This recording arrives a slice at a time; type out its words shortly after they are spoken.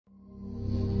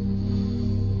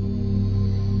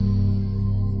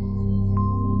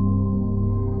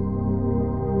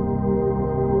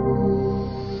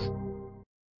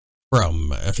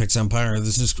FXEmpire.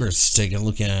 This is Chris taking a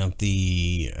look at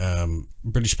the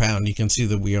British pound. You can see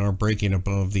that we are breaking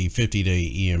above the 50-day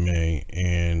EMA,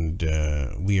 and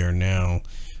we are now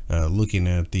looking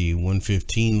at the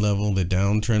 115 level, the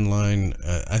downtrend line.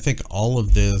 I think all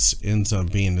of this ends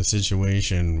up being a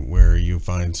situation where you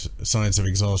find signs of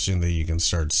exhaustion that you can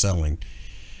start selling.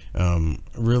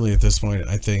 Really, at this point,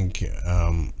 I think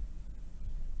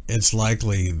it's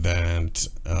likely that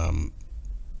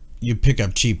you pick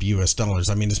up cheap US dollars.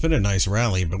 I mean, it's been a nice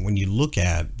rally, but when you look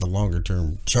at the longer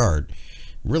term chart,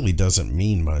 really doesn't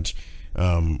mean much.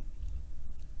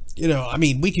 You know, I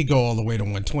mean, we could go all the way to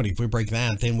 120. If we break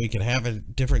that, then we could have a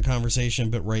different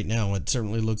conversation. But right now, it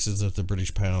certainly looks as if the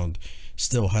British pound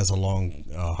still has a long,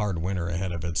 hard winter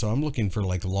ahead of it. So I'm looking for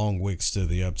like long wicks to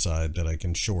the upside that I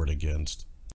can short against.